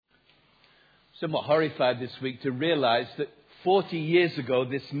somewhat horrified this week to realize that 40 years ago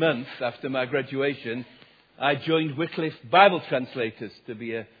this month, after my graduation, I joined Wycliffe Bible Translators to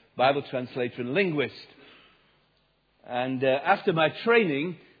be a Bible translator and linguist. And after my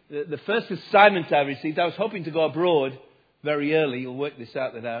training, the first assignment I received, I was hoping to go abroad very early. You'll work this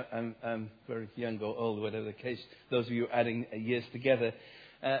out that I'm very young or old, whatever the case, those of you adding years together.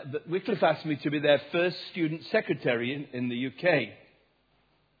 But Wycliffe asked me to be their first student secretary in the UK.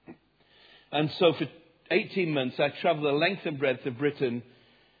 And so for 18 months, I travelled the length and breadth of Britain,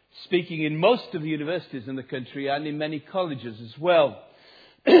 speaking in most of the universities in the country and in many colleges as well.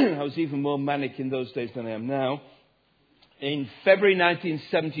 I was even more manic in those days than I am now. In February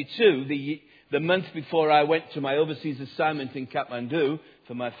 1972, the month before I went to my overseas assignment in Kathmandu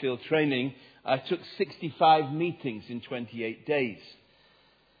for my field training, I took 65 meetings in 28 days.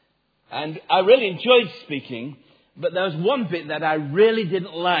 And I really enjoyed speaking, but there was one bit that I really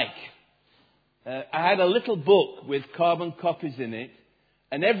didn't like. I had a little book with carbon copies in it,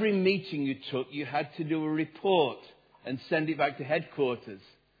 and every meeting you took, you had to do a report and send it back to headquarters.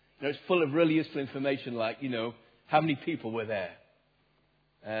 It's full of really useful information like, how many people were there?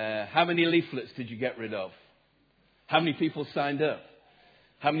 How many leaflets did you get rid of? How many people signed up?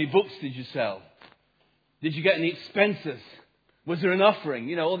 How many books did you sell? Did you get any expenses? Was there an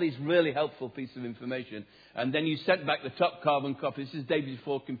offering? All these really helpful pieces of information. And then you sent back the top carbon copy. This is days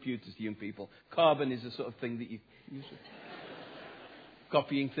before computers, young people. Carbon is the sort of thing that you use.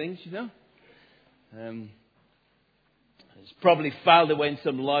 Copying things, It's probably filed away in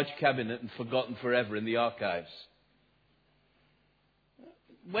some large cabinet and forgotten forever in the archives.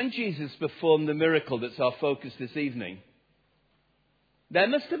 When Jesus performed the miracle that's our focus this evening, there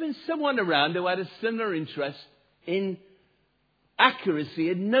must have been someone around who had a similar interest in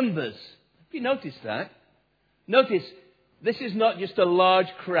accuracy in numbers. Have you noticed that? Notice, this is not just a large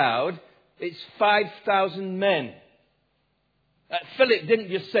crowd, it's 5,000 men. Philip didn't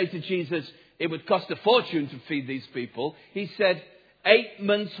just say to Jesus, it would cost a fortune to feed these people. He said 8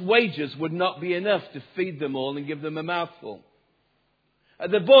 months' wages would not be enough to feed them all and give them a mouthful.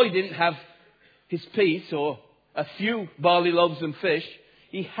 The boy didn't have his piece or a few barley loaves and fish.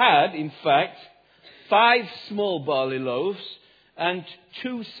 He had, in fact, 5 small barley loaves and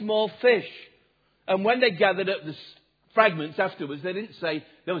 2 small fish. And when they gathered up the fragments afterwards, they didn't say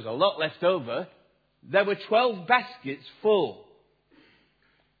there was a lot left over. There were 12 baskets full.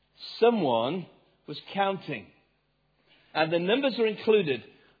 Someone was counting. And the numbers are included,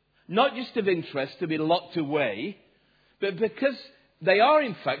 not just of interest to be locked away, but because they are,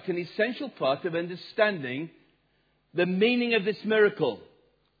 in fact, an essential part of understanding the meaning of this miracle.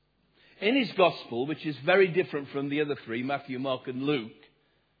 In his gospel, which is very different from the other 3, Matthew, Mark and Luke,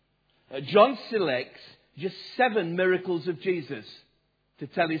 John selects just 7 miracles of Jesus to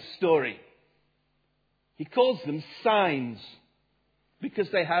tell his story. He calls them signs because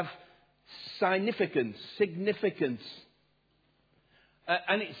they have significance.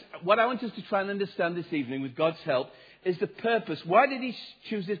 And it's what I want us to try and understand this evening with God's help is the purpose. Why did he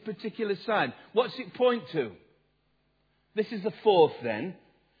choose this particular sign? What's it point to? This is the 4th then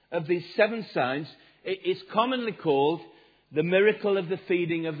of these 7 signs. It is commonly called the miracle of the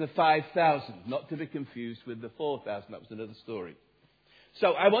feeding of the 5,000. Not to be confused with the 4,000. That was another story.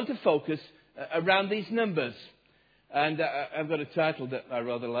 So I want to focus around these numbers. And I've got a title that I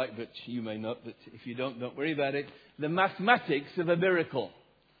rather like, but you may not. But if you don't worry about it. The Mathematics of a Miracle.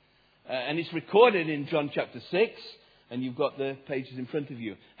 And it's recorded in John chapter 6. And you've got the pages in front of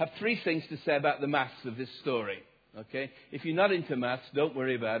you. I have 3 things to say about the maths of this story. Okay? If you're not into maths, don't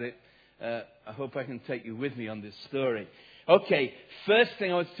worry about it. I hope I can take you with me on this story. Okay, first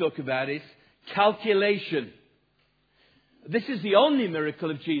thing I want to talk about is calculation. This is the only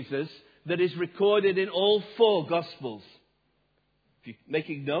miracle of Jesus that is recorded in all 4 Gospels. If you're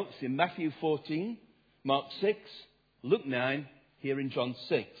making notes, in Matthew 14, Mark 6, Luke 9, here in John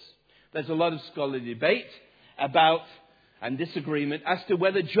 6. There's a lot of scholarly debate about and disagreement as to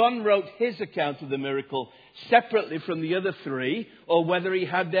whether John wrote his account of the miracle separately from the other 3 or whether he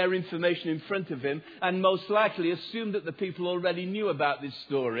had their information in front of him and most likely assumed that the people already knew about this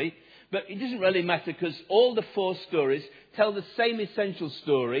story. But it doesn't really matter because all the 4 stories tell the same essential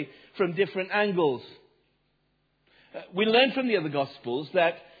story from different angles. We learn from the other Gospels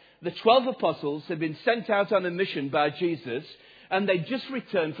that the 12 apostles had been sent out on a mission by Jesus and they just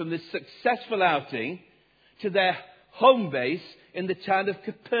returned from this successful outing to their home base in the town of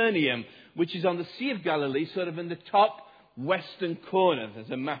Capernaum, which is on the Sea of Galilee, sort of in the top western corner. There's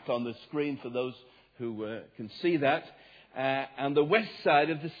a map on the screen for those who can see that. On the west side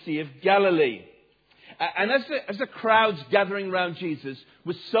of the Sea of Galilee. And as the crowds gathering around Jesus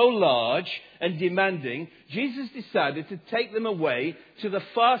was so large and demanding, Jesus decided to take them away to the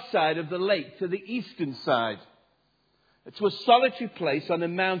far side of the lake, to the eastern side, to a solitary place on a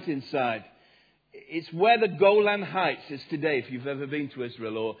mountainside. It's where the Golan Heights is today, if you've ever been to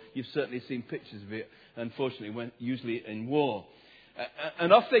Israel, or you've certainly seen pictures of it, unfortunately, usually in war.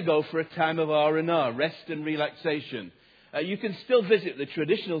 And off they go for a time of R&R, rest and relaxation. You can still visit the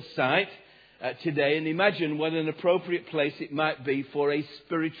traditional site today and imagine what an appropriate place it might be for a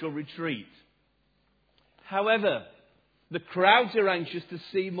spiritual retreat. However, the crowds are anxious to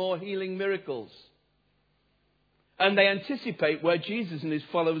see more healing miracles. And they anticipate where Jesus and his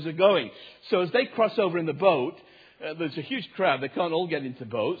followers are going. So as they cross over in the boat, there's a huge crowd. They can't all get into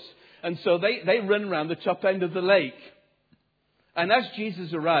boats. And so they run around the top end of the lake. And as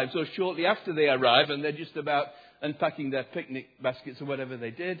Jesus arrives, or shortly after they arrive, and they're just about unpacking their picnic baskets or whatever they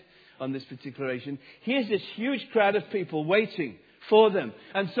did on this particular occasion, here's this huge crowd of people waiting for them.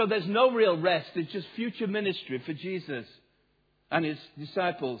 And so there's no real rest. It's just future ministry for Jesus and his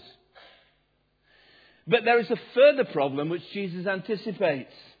disciples. But there is a further problem which Jesus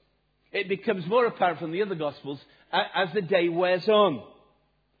anticipates. It becomes more apparent from the other Gospels as the day wears on.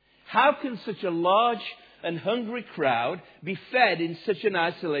 How can such a large and hungry crowd be fed in such an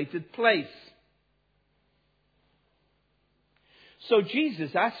isolated place? So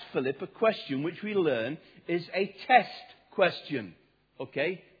Jesus asked Philip a question which we learn is a test question.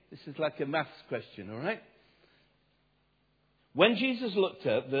 Okay? This is like a maths question, all right? When Jesus looked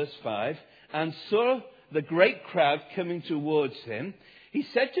up, verse 5, and saw the great crowd coming towards him, he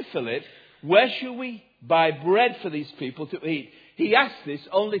said to Philip, "Where shall we buy bread for these people to eat?" He asked this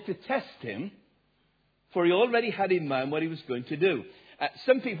only to test him, for he already had in mind what he was going to do.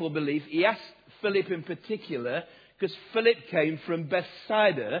 Some people believe he asked Philip in particular because Philip came from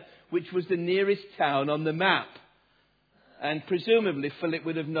Bethsaida, which was the nearest town on the map. And presumably Philip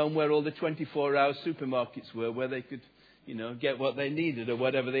would have known where all the 24-hour supermarkets were, where they could, get what they needed or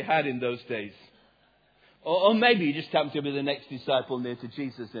whatever they had in those days. Or maybe he just happened to be the next disciple near to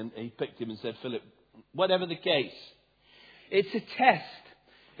Jesus and he picked him and said, "Philip," whatever the case. It's a test.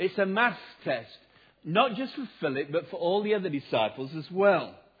 It's a maths test. Not just for Philip, but for all the other disciples as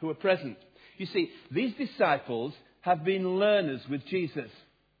well who are present. You see, these disciples have been learners with Jesus.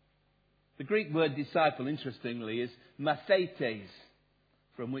 The Greek word disciple, interestingly, is mathetes,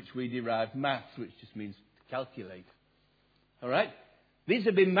 from which we derive maths, which just means to calculate. All right? These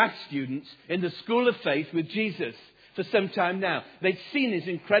have been math students in the school of faith with Jesus for some time now. They've seen his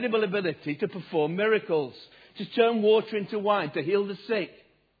incredible ability to perform miracles, to turn water into wine, to heal the sick.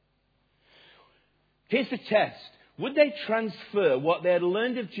 Here's the test. Would they transfer what they had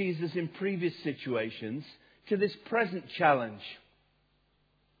learned of Jesus in previous situations to this present challenge?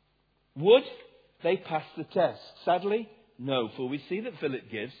 Would they pass the test? Sadly, no, for we see that Philip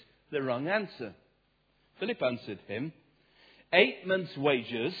gives the wrong answer. Philip answered him, 8 months'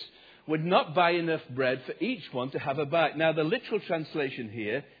 wages would not buy enough bread for each one to have a bite. Now, the literal translation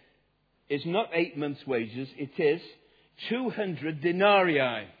here is not 8 months' wages. It is 200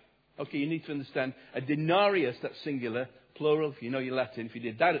 denarii. Okay, you need to understand a denarius, that's singular, plural. If you know your Latin, if you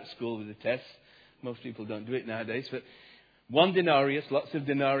did that at school with the test, most people don't do it nowadays, but one denarius, lots of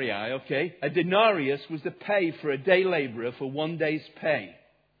denarii, okay? A denarius was the pay for a day labourer for 1 day's pay.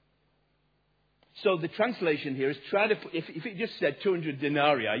 So the translation here is try to put, if it just said 200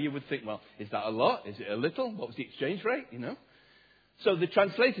 denarii, you would think, well, is that a lot? Is it a little? What was the exchange rate? So the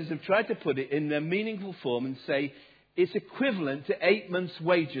translators have tried to put it in a meaningful form and say it's equivalent to 8 months'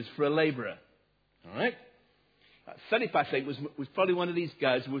 wages for a labourer. All right? Philip, I think, was probably one of these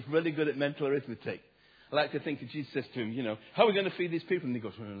guys who was really good at mental arithmetic. I like to think that Jesus says to him, how are we going to feed these people? And he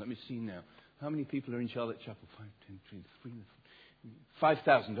goes, well, let me see now. How many people are in Charlotte Chapel? 5, 10, 3,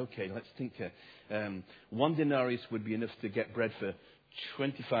 5,000. Okay, let's think. 1 denarius would be enough to get bread for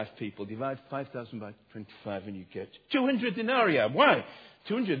 25 people. Divide 5,000 by 25 and you get 200 denarii. Why?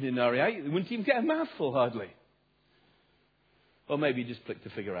 200 denarii, you wouldn't even get a mouthful hardly. Or maybe you just click the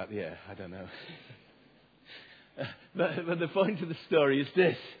figure out the air. I don't know. But the point of the story is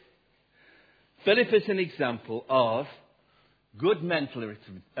this. Philip is an example of good mental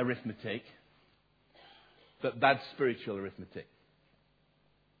arithmetic, but bad spiritual arithmetic.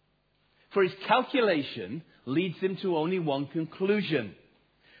 For his calculation leads him to only one conclusion.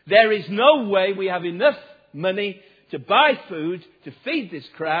 There is no way we have enough money to buy food to feed this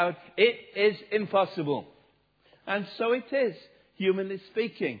crowd. It is impossible. And so it is, humanly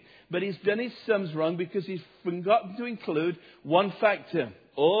speaking. But he's done his sums wrong because he's forgotten to include one factor,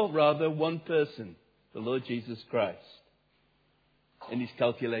 or rather one person, the Lord Jesus Christ, in his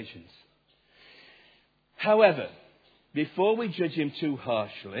calculations. However, before we judge him too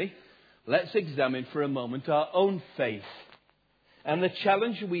harshly, let's examine for a moment our own faith and the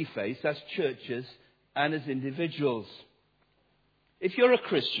challenge we face as churches and as individuals. If you're a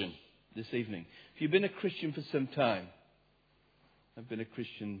Christian this evening, if you've been a Christian for some time, I've been a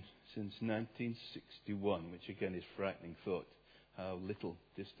Christian since 1961, which again is frightening thought, how little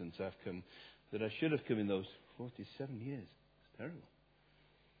distance I've come, that I should have come in those 47 years. It's terrible.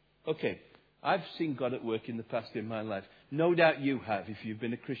 Okay, I've seen God at work in the past in my life. No doubt you have if you've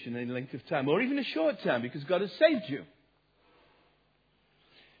been a Christian any length of time, or even a short time, because God has saved you.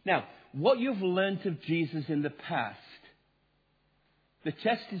 Now, what you've learnt of Jesus in the past, the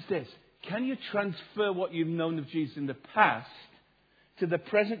test is this. Can you transfer what you've known of Jesus in the past to the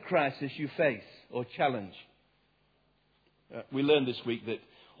present crisis you face or challenge? We learned this week that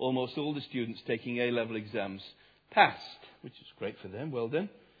almost all the students taking A-level exams passed, which is great for them. Well done.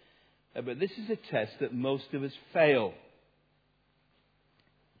 But this is a test that most of us fail.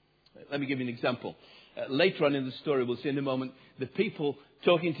 Let me give you an example. Later on in the story, we'll see in a moment, the people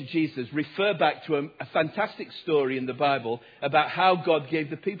talking to Jesus refer back to a fantastic story in the Bible about how God gave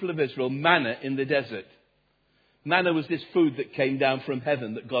the people of Israel manna in the desert. Manna was this food that came down from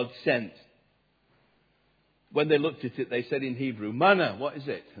heaven that God sent. When they looked at it, they said in Hebrew, manna, what is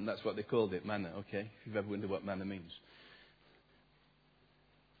it? And that's what they called it, manna, okay? If you've ever wondered what manna means.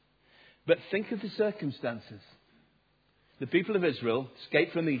 But think of the circumstances. The people of Israel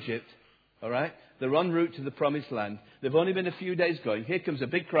escaped from Egypt, all right? They're en route to the promised land. They've only been a few days going. Here comes a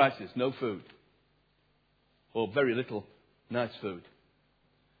big crisis, no food. Or very little nice food.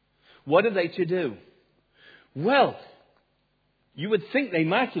 What are they to do? Well, you would think they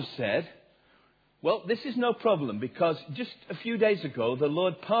might have said, well, this is no problem because just a few days ago, the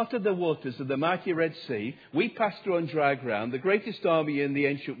Lord parted the waters of the mighty Red Sea. We passed through on dry ground. The greatest army in the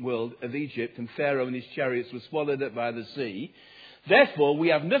ancient world of Egypt and Pharaoh and his chariots were swallowed up by the sea. Therefore, we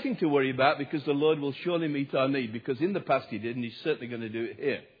have nothing to worry about because the Lord will surely meet our need, because in the past he did and he's certainly going to do it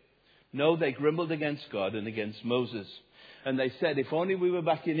here. No, they grumbled against God and against Moses. And they said, if only we were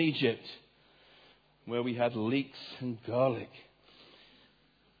back in Egypt, where we had leeks and garlic.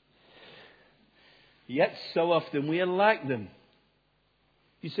 Yet so often we are like them.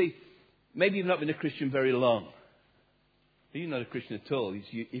 You see, maybe you've not been a Christian very long. You're not a Christian at all.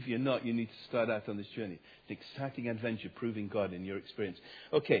 If you're not, you need to start out on this journey. It's an exciting adventure, proving God in your experience.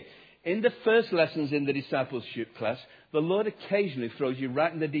 Okay, in the first lessons in the discipleship class, the Lord occasionally throws you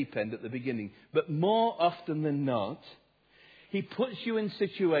right in the deep end at the beginning. But more often than not, he puts you in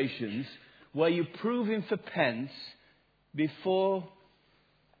situations where you prove him for pence before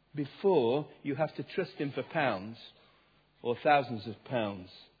you have to trust him for pounds or thousands of pounds.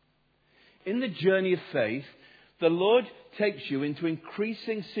 In the journey of faith, the Lord takes you into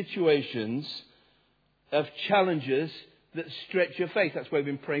increasing situations of challenges that stretch your faith. That's why we've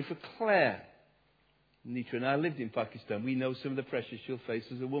been praying for Claire. Nita and I lived in Pakistan. We know some of the pressures she'll face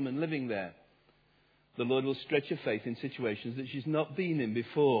as a woman living there. The Lord will stretch your faith in situations that she's not been in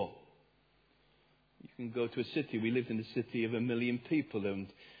before. You can go to a city. We lived in a city of 1 million people, and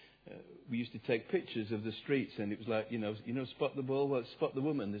we used to take pictures of the streets, and it was like, spot the ball, well, spot the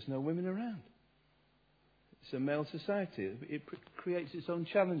woman. There's no women around. It's a male society. It creates its own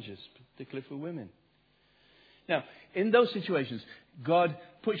challenges, particularly for women. Now, in those situations, God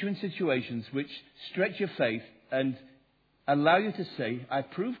puts you in situations which stretch your faith and allow you to say, I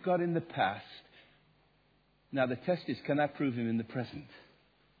proved God in the past. Now, the test is, can I prove him in the present?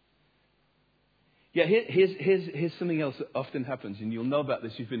 Yeah, here's something else that often happens, and you'll know about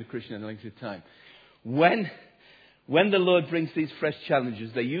this if you've been a Christian in a length of time. When the Lord brings these fresh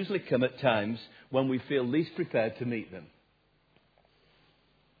challenges, they usually come at times when we feel least prepared to meet them.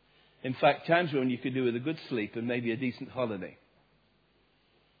 In fact, times when you could do with a good sleep and maybe a decent holiday.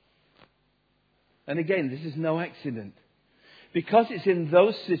 And again, this is no accident. Because it's in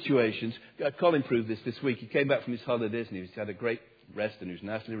those situations, Colin proved this week. He came back from his holidays and he had a great rest and he was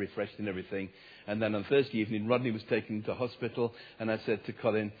nicely refreshed and everything. And then on Thursday evening, Rodney was taken to hospital, and I said to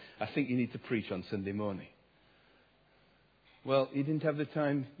Colin, I think you need to preach on Sunday morning. Well, he didn't have the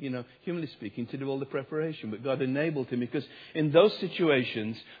time, humanly speaking, to do all the preparation, but God enabled him, because in those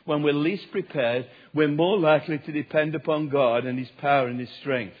situations, when we're least prepared, we're more likely to depend upon God and his power and his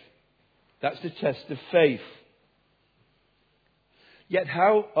strength. That's the test of faith. Yet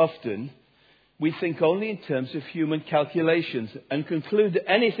how often we think only in terms of human calculations and conclude that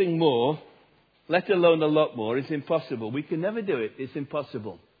anything more, let alone a lot more, is impossible. We can never do it. It's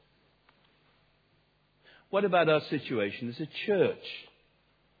impossible. What about our situation as a church?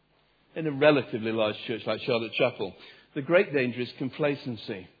 In a relatively large church like Charlotte Chapel, the great danger is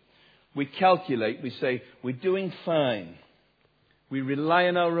complacency. We calculate, we say, we're doing fine. We rely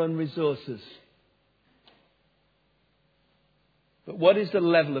on our own resources. But what is the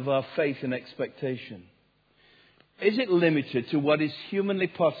level of our faith and expectation? Is it limited to what is humanly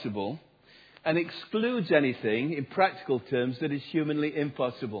possible and excludes anything, in practical terms, that is humanly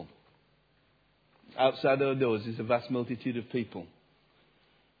impossible? Outside our doors is a vast multitude of people.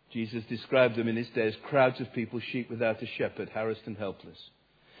 Jesus described them in his day as crowds of people, sheep without a shepherd, harassed and helpless.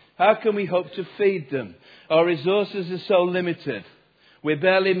 How can we hope to feed them? Our resources are so limited. We're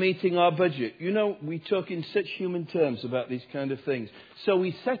barely meeting our budget. You know, we talk in such human terms about these kind of things. So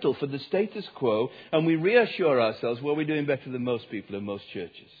we settle for the status quo and we reassure ourselves, well, we're doing better than most people in most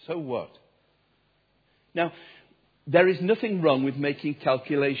churches. So what? Now, there is nothing wrong with making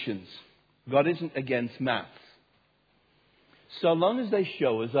calculations. God isn't against maths. So long as they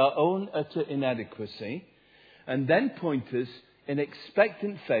show us our own utter inadequacy and then point us in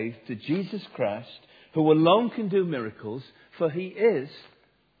expectant faith to Jesus Christ, who alone can do miracles, for he is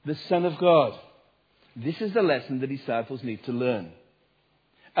the Son of God. This is the lesson the disciples need to learn,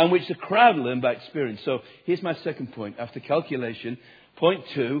 and which the crowd learned by experience. So here's my second point. After calculation, point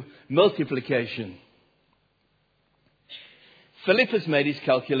 2, multiplication. Philip has made his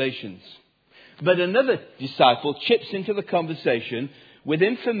calculations, but another disciple chips into the conversation with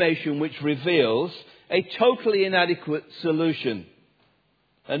information which reveals a totally inadequate solution.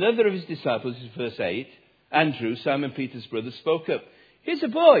 Another of his disciples, in verse 8, Andrew, Simon Peter's brother, spoke up. Here's a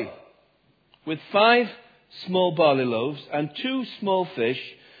boy with 5 small barley loaves and 2 small fish,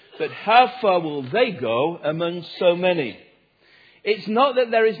 but how far will they go among so many? It's not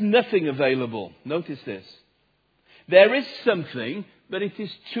that there is nothing available. Notice this. There is something, but it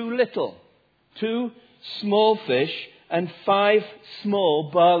is too little. 2 small fish and 5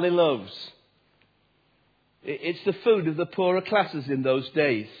 small barley loaves. It's the food of the poorer classes in those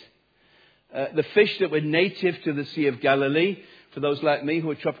days. The fish that were native to the Sea of Galilee, for those like me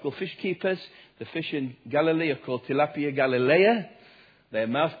who are tropical fish keepers, the fish in Galilee are called Tilapia galilea. They're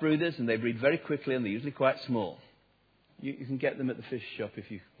mouth breeders and they breed very quickly and they're usually quite small. You can get them at the fish shop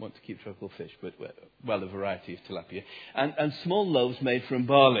if you want to keep tropical fish, but well, a variety of tilapia. And small loaves made from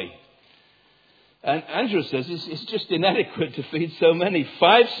barley. And Andrew says it's just inadequate to feed so many.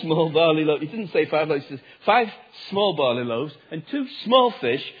 5 small barley loaves. He didn't say 5 loaves. He says 5 small barley loaves and 2 small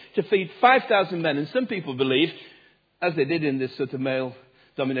fish to feed 5,000 men. And some people believe, as they did in this sort of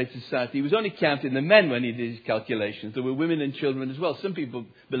male-dominated society, he was only counting the men when he did his calculations. There were women and children as well. Some people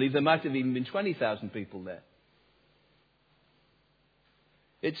believe there might have even been 20,000 people there.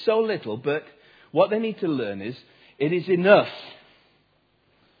 It's so little, but what they need to learn is it is enough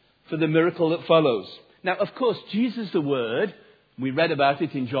for the miracle that follows. Now, of course, Jesus the Word, we read about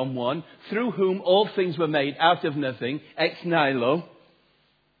it in John 1, through whom all things were made out of nothing, ex nihilo,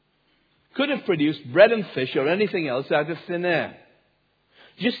 could have produced bread and fish or anything else out of thin air.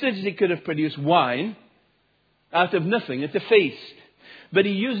 Just as he could have produced wine out of nothing at a feast. But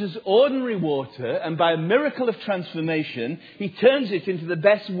he uses ordinary water and by a miracle of transformation, he turns it into the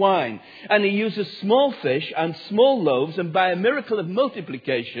best wine. And he uses small fish and small loaves and by a miracle of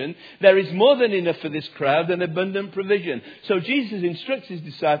multiplication, there is more than enough for this crowd and abundant provision. So Jesus instructs his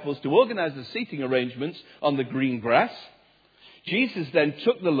disciples to organize the seating arrangements on the green grass. Jesus then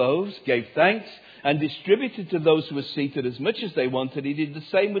took the loaves, gave thanks, and distributed to those who were seated as much as they wanted. He did the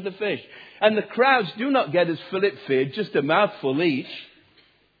same with the fish. And the crowds do not get, as Philip feared, just a mouthful each.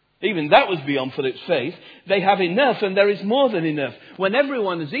 Even that was beyond Philip's faith. They have enough and there is more than enough. When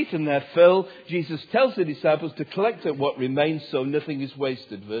everyone has eaten their fill, Jesus tells the disciples to collect up what remains so nothing is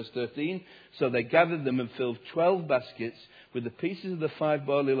wasted. Verse 13. So they gathered them and filled 12 baskets with the pieces of the 5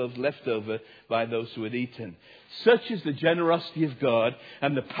 barley loaves left over by those who had eaten. Such is the generosity of God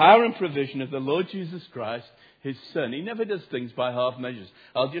and the power and provision of the Lord Jesus Christ, his Son. He never does things by half measures.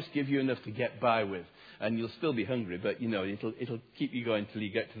 I'll just give you enough to get by with. And you'll still be hungry, but, it'll keep you going till you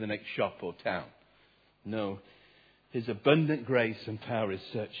get to the next shop or town. No, his abundant grace and power is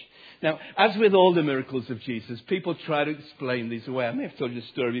such. Now, as with all the miracles of Jesus, people try to explain these away. I may have told you this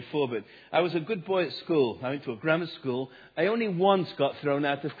story before, but I was a good boy at school. I went to a grammar school. I only once got thrown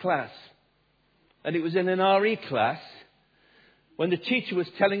out of class. And it was in an RE class when the teacher was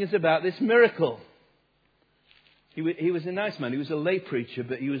telling us about this miracle. He was a nice man. He was a lay preacher,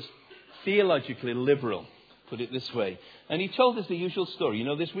 but he was theologically liberal, put it this way. And he told us the usual story.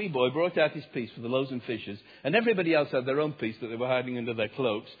 This wee boy brought out his piece for the loaves and fishes, and everybody else had their own piece that they were hiding under their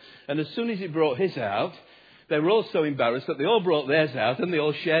cloaks. And as soon as he brought his out, they were all so embarrassed that they all brought theirs out and they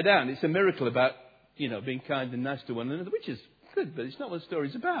all shared out. And it's a miracle about, being kind and nice to one another, which is good, but it's not what the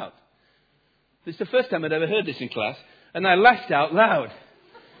story's about. It's the first time I'd ever heard this in class, and I laughed out loud.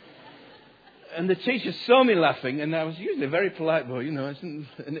 And the teacher saw me laughing, and I was usually a very polite boy, you know.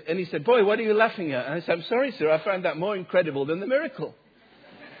 And he said, "Boy, what are you laughing at?" And I said, "I'm sorry, sir, I found that more incredible than the miracle."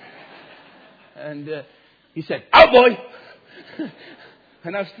 And he said, "Out, boy!"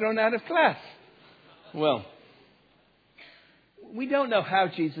 And I was thrown out of class. Well, we don't know how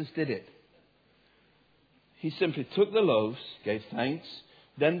Jesus did it. He simply took the loaves, gave thanks,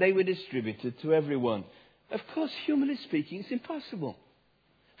 then they were distributed to everyone. Of course, humanly speaking, it's impossible.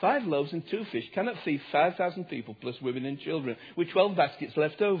 5 loaves and 2 fish cannot feed 5,000 people plus women and children with 12 baskets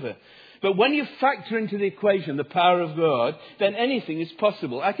left over. But when you factor into the equation the power of God, then anything is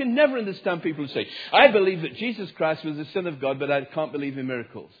possible. I can never understand people who say, "I believe that Jesus Christ was the Son of God, but I can't believe in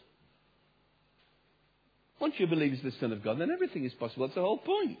miracles." Once you believe he's the Son of God, then everything is possible. That's the whole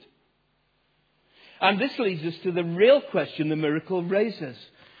point. And this leads us to the real question the miracle raises.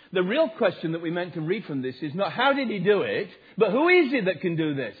 The real question that we meant to read from this is not how did he do it, but who is it that can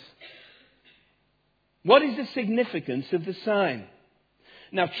do this? What is the significance of the sign?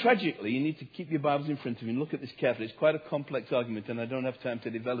 Now, tragically, you need to keep your Bibles in front of you and look at this carefully. It's quite a complex argument, and I don't have time to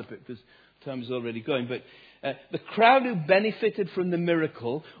develop it because time is already going. But the crowd who benefited from the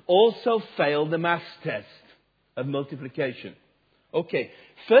miracle also failed the maths test of multiplication. Okay,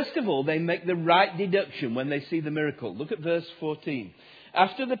 first of all, they make the right deduction when they see the miracle. Look at verse 14.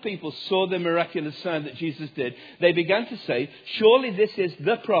 After the people saw the miraculous sign that Jesus did, they began to say, "Surely this is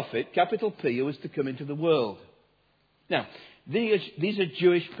the prophet," capital P, "who is to come into the world." Now, these are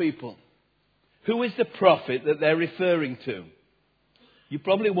Jewish people. Who is the prophet that they're referring to? You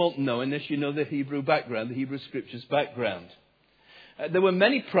probably won't know unless you know the Hebrew background, the Hebrew Scriptures background. There were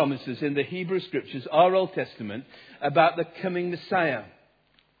many promises in the Hebrew Scriptures, our Old Testament, about the coming Messiah.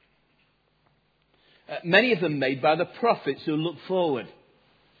 Many of them made by the prophets who looked forward.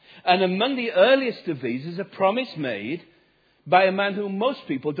 And among the earliest of these is a promise made by a man whom most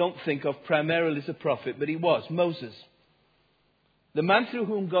people don't think of primarily as a prophet, but he was, Moses. The man through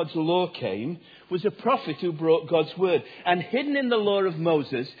whom God's law came was a prophet who brought God's word. And hidden in the law of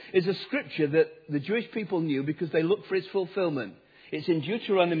Moses is a scripture that the Jewish people knew because they looked for its fulfillment. It's in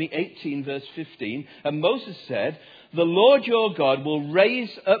Deuteronomy 18, verse 15. And Moses said, "The Lord your God will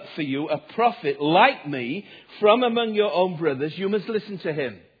raise up for you a prophet like me from among your own brothers. You must listen to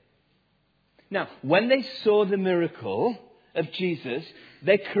him." Now, when they saw the miracle of Jesus,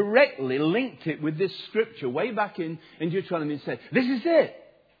 they correctly linked it with this scripture way back in Deuteronomy and said, "This is it."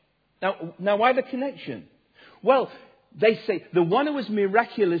 Now, why the connection? Well, they say, the one who has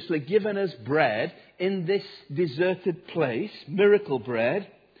miraculously given us bread in this deserted place, miracle bread,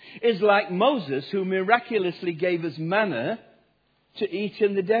 is like Moses who miraculously gave us manna to eat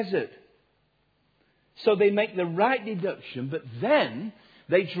in the desert. So they make the right deduction, but then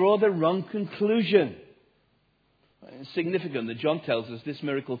they draw the wrong conclusion. It's significant that John tells us this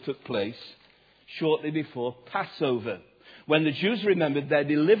miracle took place shortly before Passover, when the Jews remembered their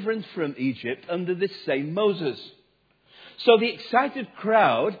deliverance from Egypt under this same Moses. So the excited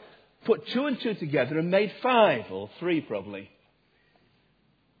crowd put 2 and 2 together and made 5, or 3 probably.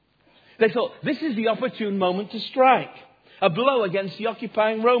 They thought, this is the opportune moment to strike, a blow against the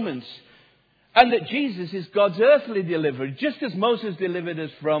occupying Romans. And that Jesus is God's earthly deliverer. Just as Moses delivered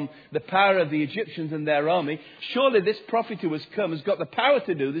us from the power of the Egyptians and their army, surely this prophet who has come has got the power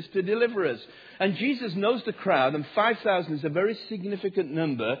to do this, to deliver us. And Jesus knows the crowd, and 5,000 is a very significant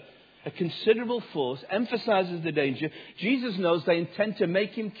number, a considerable force, emphasizes the danger. Jesus knows they intend to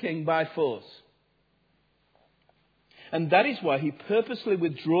make him king by force. And that is why he purposely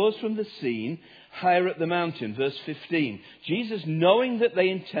withdraws from the scene higher up the mountain. Verse 15. Jesus, knowing that they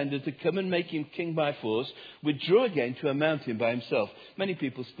intended to come and make him king by force, withdrew again to a mountain by himself. Many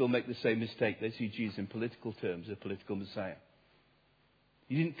people still make the same mistake. They see Jesus in political terms, a political Messiah.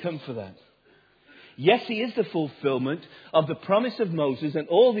 He didn't come for that. Yes, he is the fulfillment of the promise of Moses and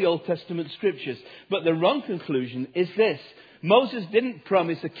all the Old Testament scriptures. But the wrong conclusion is this. Moses didn't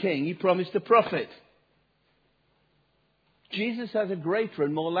promise a king, he promised a prophet. Jesus has a greater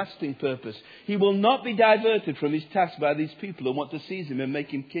and more lasting purpose. He will not be diverted from his task by these people who want to seize him and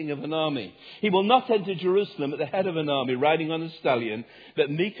make him king of an army. He will not enter Jerusalem at the head of an army riding on a stallion,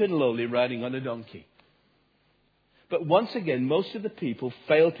 but meek and lowly riding on a donkey. But once again, most of the people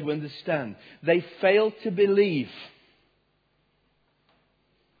fail to understand. They fail to believe.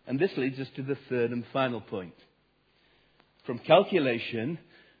 And this leads us to the third and final point. From calculation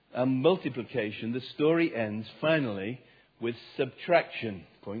and multiplication, the story ends finally with subtraction.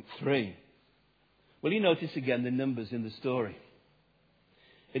 Point 3. Will you notice again the numbers in the story?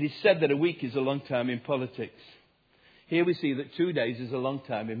 It is said that a week is a long time in politics. Here we see that 2 days is a long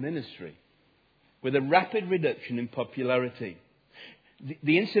time in ministry, with a rapid reduction in popularity.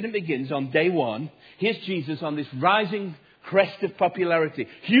 The incident begins on day one. Here's Jesus on this rising crest of popularity.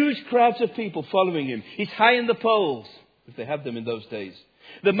 Huge crowds of people following him. He's high in the polls, if they had them in those days.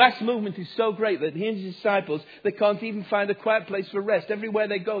 The mass movement is so great that he and his disciples, they can't even find a quiet place for rest. Everywhere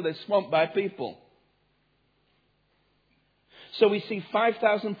they go, they're swamped by people. So we see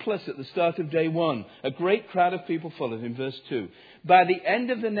 5,000 plus at the start of day one. A great crowd of people followed him, verse 2. By the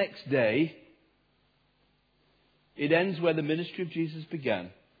end of the next day, it ends where the ministry of Jesus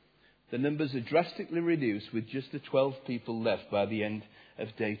began. The numbers are drastically reduced with just the 12 people left by the end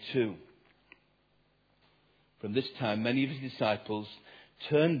of day 2. From this time, many of his disciples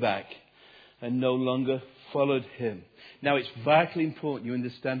turned back and no longer followed him. Now, it's vitally important you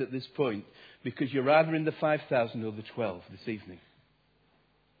understand at this point, because you're either in the 5,000 or the 12 this evening.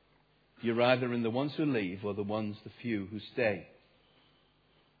 You're either in the ones who leave or the few who stay.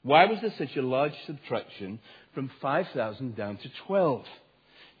 Why was there such a large subtraction from 5,000 down to 12?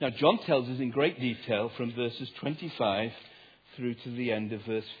 Now, John tells us in great detail from verses 25 through to the end of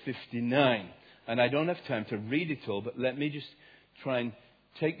verse 59. And I don't have time to read it all, but let me just try and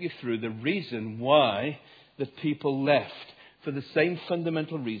take you through the reason why the people left, for the same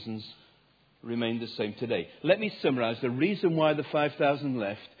fundamental reasons remain the same today. Let me summarize. The reason why the 5,000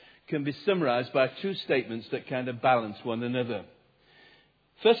 left can be summarized by two statements that kind of balance one another.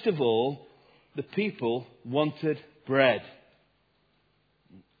 First of all, the people wanted bread.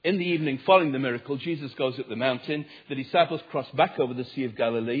 In the evening following the miracle, Jesus goes up the mountain. The disciples cross back over the Sea of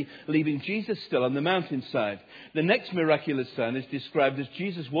Galilee, leaving Jesus still on the mountainside. The next miraculous sign is described as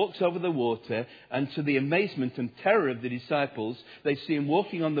Jesus walks over the water, and to the amazement and terror of the disciples, they see him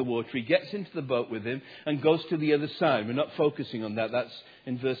walking on the water. He gets into the boat with him and goes to the other side. We're not focusing on that. That's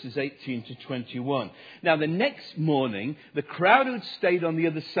in verses 18 to 21. Now, the next morning, the crowd who'd stayed on the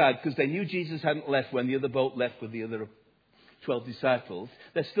other side, because they knew Jesus hadn't left when the other boat left with the other 12 disciples,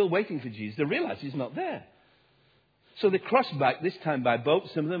 they're still waiting for Jesus. They realize he's not there. So they cross back, this time by boat,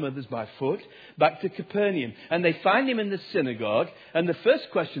 some of them, others by foot, back to Capernaum. And they find him in the synagogue. And the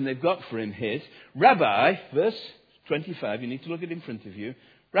first question they've got for him is, Rabbi, verse 25, you need to look at it in front of you.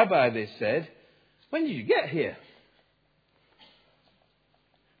 Rabbi, they said, when did you get here?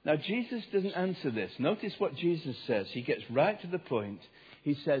 Now, Jesus doesn't answer this. Notice what Jesus says. He gets right to the point.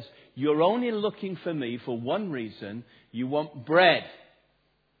 He says, you're only looking for me for one reason. You want bread.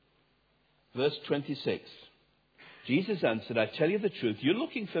 Verse 26. Jesus answered, I tell you the truth. You're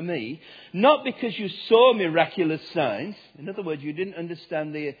looking for me, not because you saw miraculous signs. In other words, you didn't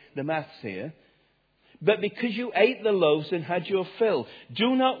understand the maths here. But because you ate the loaves and had your fill.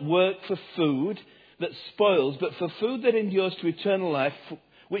 Do not work for food that spoils, but for food that endures to eternal life,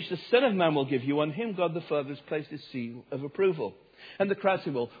 which the Son of Man will give you. On him God the Father has placed his seal of approval. And the crowd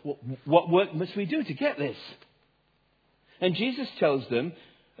said, well, what work must we do to get this? And Jesus tells them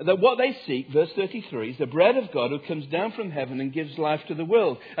that what they seek, verse 33, is the bread of God who comes down from heaven and gives life to the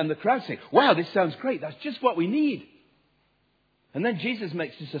world. And the crowd say, wow, this sounds great. That's just what we need. And then Jesus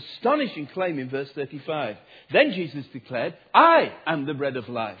makes this astonishing claim in verse 35. Then Jesus declared, I am the bread of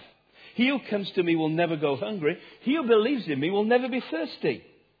life. He who comes to me will never go hungry. He who believes in me will never be thirsty.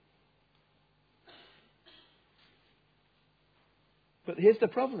 But here's the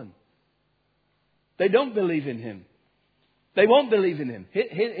problem. They don't believe in him. They won't believe in him.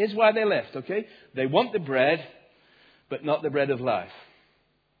 Here's why they left, okay? They want the bread, but not the bread of life.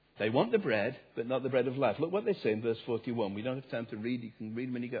 They want the bread, but not the bread of life. Look what they say in verse 41. We don't have time to read. You can read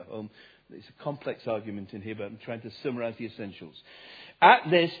them when you get home. It's a complex argument in here, but I'm trying to summarize the essentials. At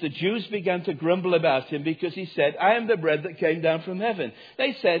this, the Jews began to grumble about him because he said, I am the bread that came down from heaven.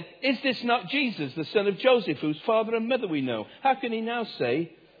 They said, is this not Jesus, the son of Joseph, whose father and mother we know? How can he now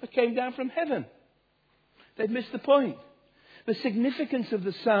say, I came down from heaven? They've missed the point. The significance of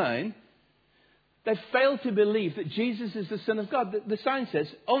the sign, they failed to believe that Jesus is the Son of God. The sign says,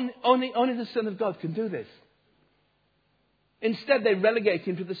 only the Son of God can do this. Instead, they relegate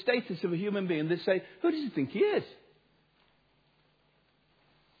him to the status of a human being. They say, who does he think he is?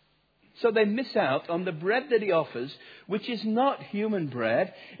 So they miss out on the bread that he offers, which is not human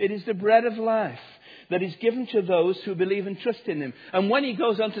bread. It is the bread of life that is given to those who believe and trust in him. And when he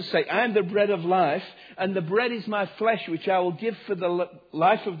goes on to say, I am the bread of life, and the bread is my flesh, which I will give for the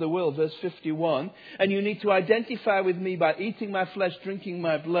life of the world, verse 51, and you need to identify with me by eating my flesh, drinking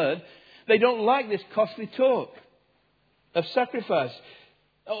my blood, they don't like this costly talk of sacrifice.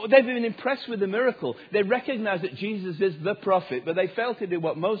 Oh, they've been impressed with the miracle. They recognize that Jesus is the prophet, but they fail to do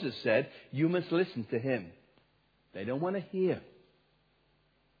what Moses said. You must listen to him. They don't want to hear.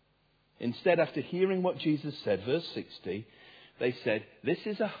 Instead, after hearing what Jesus said, verse 60, they said, this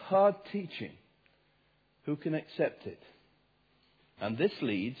is a hard teaching. Who can accept it? And this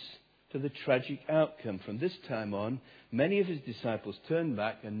leads to the tragic outcome. From this time on, many of his disciples turned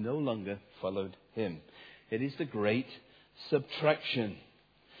back and no longer followed him. It is the great subtraction.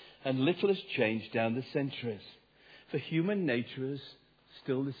 And little has changed down the centuries. For human nature is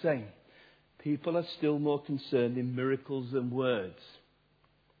still the same. People are still more concerned in miracles than words.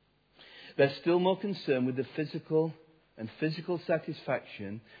 They're still more concerned with the physical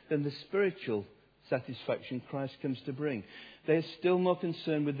satisfaction than the spiritual satisfaction Christ comes to bring. They're still more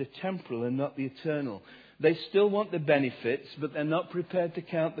concerned with the temporal and not the eternal. They still want the benefits, but they're not prepared to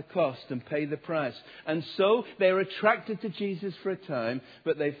count the cost and pay the price. And so they're attracted to Jesus for a time,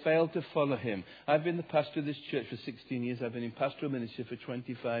 but they fail to follow him. I've been the pastor of this church for 16 years. I've been in pastoral ministry for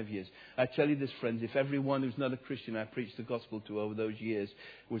 25 years. I tell you this, friends, if everyone who's not a Christian I preached the gospel to over those years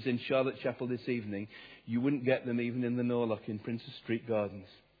was in Charlotte Chapel this evening, you wouldn't get them even in the Norlock in Princess Street Gardens.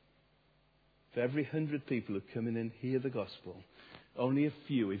 For every 100 people who come in and hear the gospel, only a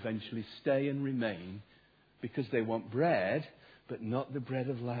few eventually stay and remain because they want bread, but not the bread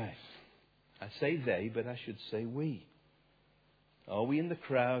of life. I say they, but I should say we. Are we in the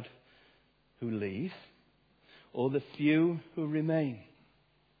crowd who leave, or the few who remain?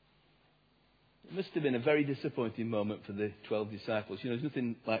 It must have been a very disappointing moment for the 12 disciples. There's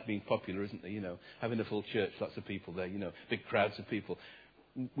nothing like being popular, isn't there? Having a full church, lots of people there, big crowds of people.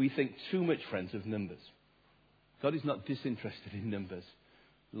 We think too much, friends, of numbers. God is not disinterested in numbers.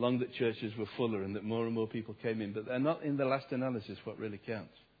 Long that churches were fuller and that more and more people came in. But they're not, in the last analysis, what really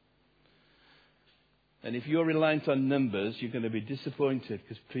counts. And if you're reliant on numbers, you're going to be disappointed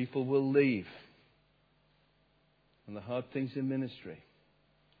because people will leave. And the hard things in ministry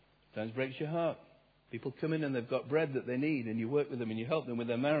sometimes breaks your heart. People come in and they've got bread that they need, and you work with them and you help them with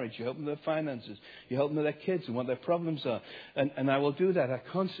their marriage, you help them with their finances, you help them with their kids and what their problems are. And I will do that.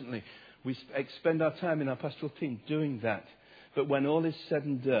 We spend our time in our pastoral team doing that. But when all is said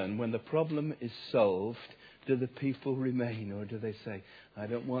and done, when the problem is solved, do the people remain, or do they say, I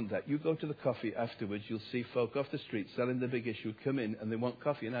don't want that? You go to the coffee afterwards, you'll see folk off the street selling the big issue come in and they want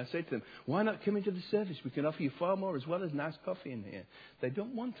coffee. And I say to them, why not come into the service? We can offer you far more as well as nice coffee in here. They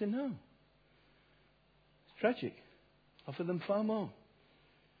don't want to know. It's tragic. Offer them far more.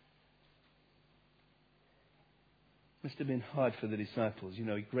 Must have been hard for the disciples,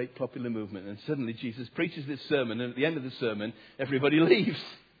 a great popular movement. And suddenly Jesus preaches this sermon, and at the end of the sermon, everybody leaves.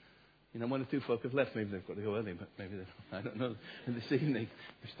 One or two folk have left. Maybe they've got to go early, but maybe they don't. I don't know. And this evening,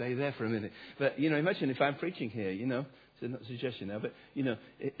 we stay there for a minute. But, imagine if I'm preaching here, it's not a suggestion now, but,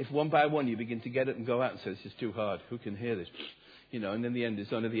 if one by one you begin to get up and go out and say, this is too hard. Who can hear this? And in the end,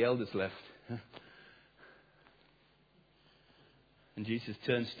 there's only the elders left. And Jesus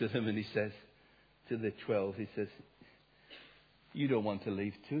turns to them and he says, to the 12, he says, you don't want to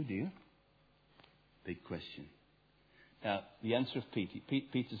leave too, do you? Big question. Now, the answer of Peter.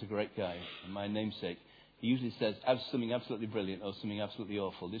 Peter's a great guy, and my namesake. He usually says something absolutely brilliant or something absolutely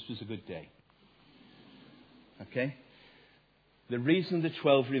awful. This was a good day. Okay? The reason the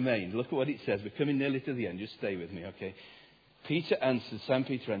 12 remained, look at what it says. We're coming nearly to the end. Just stay with me, okay? Simon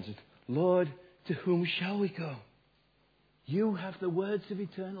Peter answered, Lord, to whom shall we go? You have the words of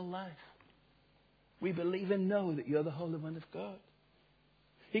eternal life. We believe and know that you're the Holy One of God.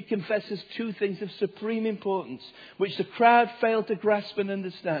 He confesses two things of supreme importance, which the crowd failed to grasp and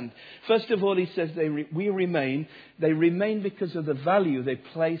understand. First of all, he says we remain. They remain because of the value they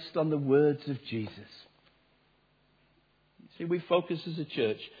placed on the words of Jesus. See, we focus as a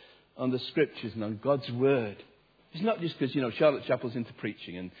church on the Scriptures and on God's Word. It's not just because, Charlotte Chapel's into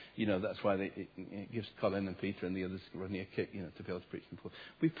preaching and, that's why it gives Colin and Peter and the others Rodney a kick, to be able to preach them.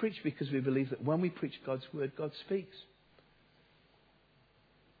 We preach because we believe that when we preach God's Word, God speaks.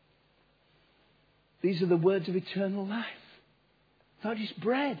 These are the words of eternal life. Not just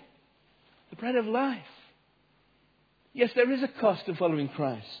bread. The bread of life. Yes, there is a cost to following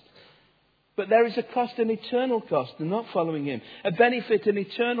Christ. But there is a cost, an eternal cost, to not following him. A benefit, an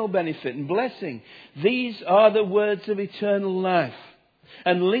eternal benefit and blessing. These are the words of eternal life.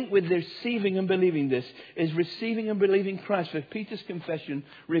 And linked with receiving and believing this is receiving and believing Christ. For Peter's confession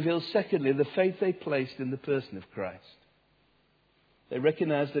reveals, secondly, the faith they placed in the person of Christ. They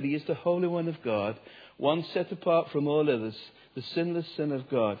recognize that he is the Holy One of God, one set apart from all others, the sinless Son of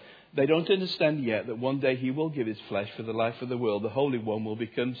God. They don't understand yet that one day he will give his flesh for the life of the world. The Holy One will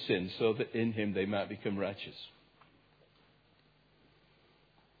become sin so that in him they might become righteous.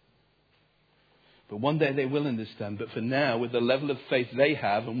 But one day they will understand. But for now, with the level of faith they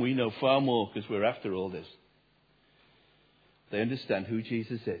have, and we know far more because we're after all this, they understand who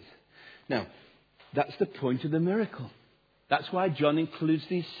Jesus is. Now, that's the point of the miracle. That's why John includes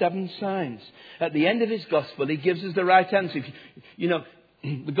these 7 signs. At the end of his gospel, he gives us the right answer.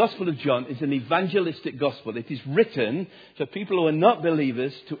 The Gospel of John is an evangelistic gospel. It is written for people who are not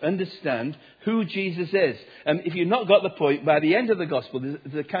believers to understand who Jesus is. And if you've not got the point, by the end of the gospel,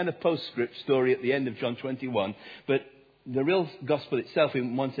 there's a kind of postscript story at the end of John 21. But the real gospel itself,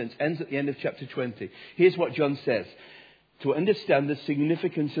 in one sense, ends at the end of chapter 20. Here's what John says. To understand the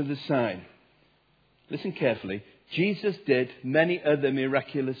significance of the sign. Listen carefully. Jesus did many other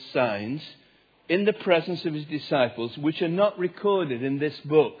miraculous signs in the presence of his disciples, which are not recorded in this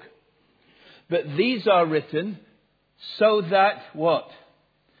book. But these are written so that, what?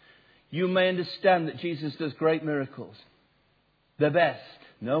 You may understand that Jesus does great miracles. The best.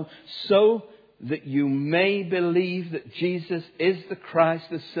 No. So that you may believe that Jesus is the Christ,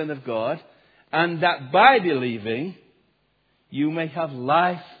 the Son of God, and that by believing, you may have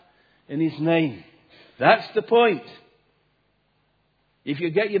life in his name. That's the point. If you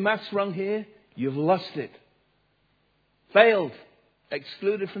get your maths wrong here, you've lost it. Failed.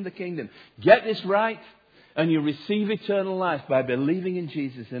 Excluded from the kingdom. Get this right and you receive eternal life by believing in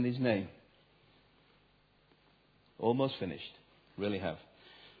Jesus and his name. Almost finished. Really have.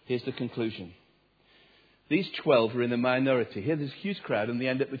 Here's the conclusion. These 12 are in a minority. Here there's a huge crowd and they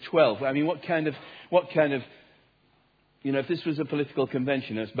end up with 12. I mean, what kind of, if this was a political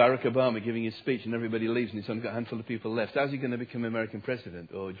convention, it's Barack Obama giving his speech and everybody leaves and he's only got a handful of people left. How's he going to become American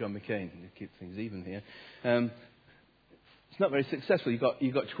president? Or John McCain? To keep things even here. It's not very successful.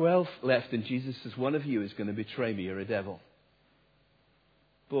 You've got 12 left and Jesus says, one of you is going to betray me. You're a devil.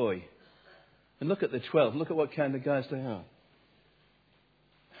 Boy. And look at the 12. Look at what kind of guys they are.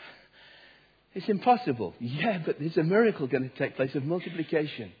 It's impossible. Yeah, but there's a miracle going to take place of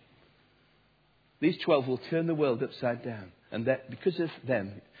multiplication. These 12 will turn the world upside down. And that because of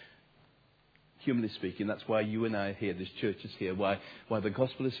them, humanly speaking, that's why you and I are here, this church is here, why the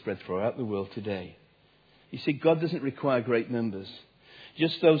gospel is spread throughout the world today. You see, God doesn't require great numbers.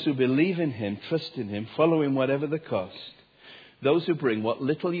 Just those who believe in him, trust in him, follow him whatever the cost. Those who bring what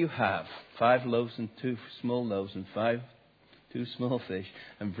little you have, 5 loaves and 2 small loaves and 2 small fish,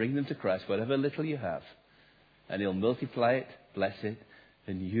 and bring them to Christ, whatever little you have. And he'll multiply it, bless it,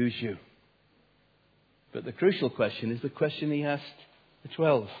 and use you. But the crucial question is the question he asked the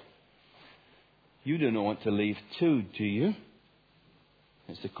 12. You do not want to leave too, do you?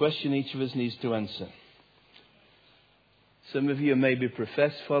 It's the question each of us needs to answer. Some of you may be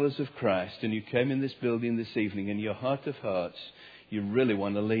professed followers of Christ and you came in this building this evening and in your heart of hearts, you really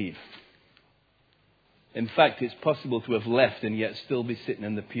want to leave. In fact, it's possible to have left and yet still be sitting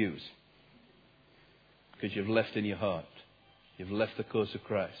in the pews. Because you've left in your heart. You've left the cause of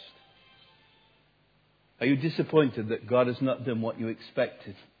Christ. Are you disappointed that God has not done what you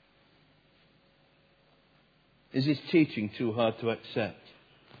expected? Is his teaching too hard to accept?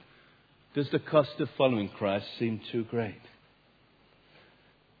 Does the cost of following Christ seem too great?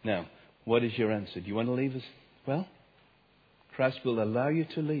 Now, what is your answer? Do you want to leave us? Well, Christ will allow you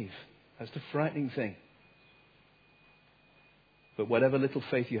to leave. That's the frightening thing. But whatever little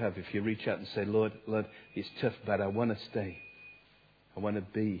faith you have, if you reach out and say, Lord, it's tough, but I want to stay. I want to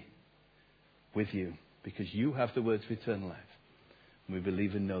be with you because you have the words of eternal life. And we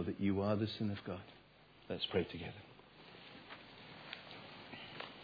believe and know that you are the Son of God. Let's pray together.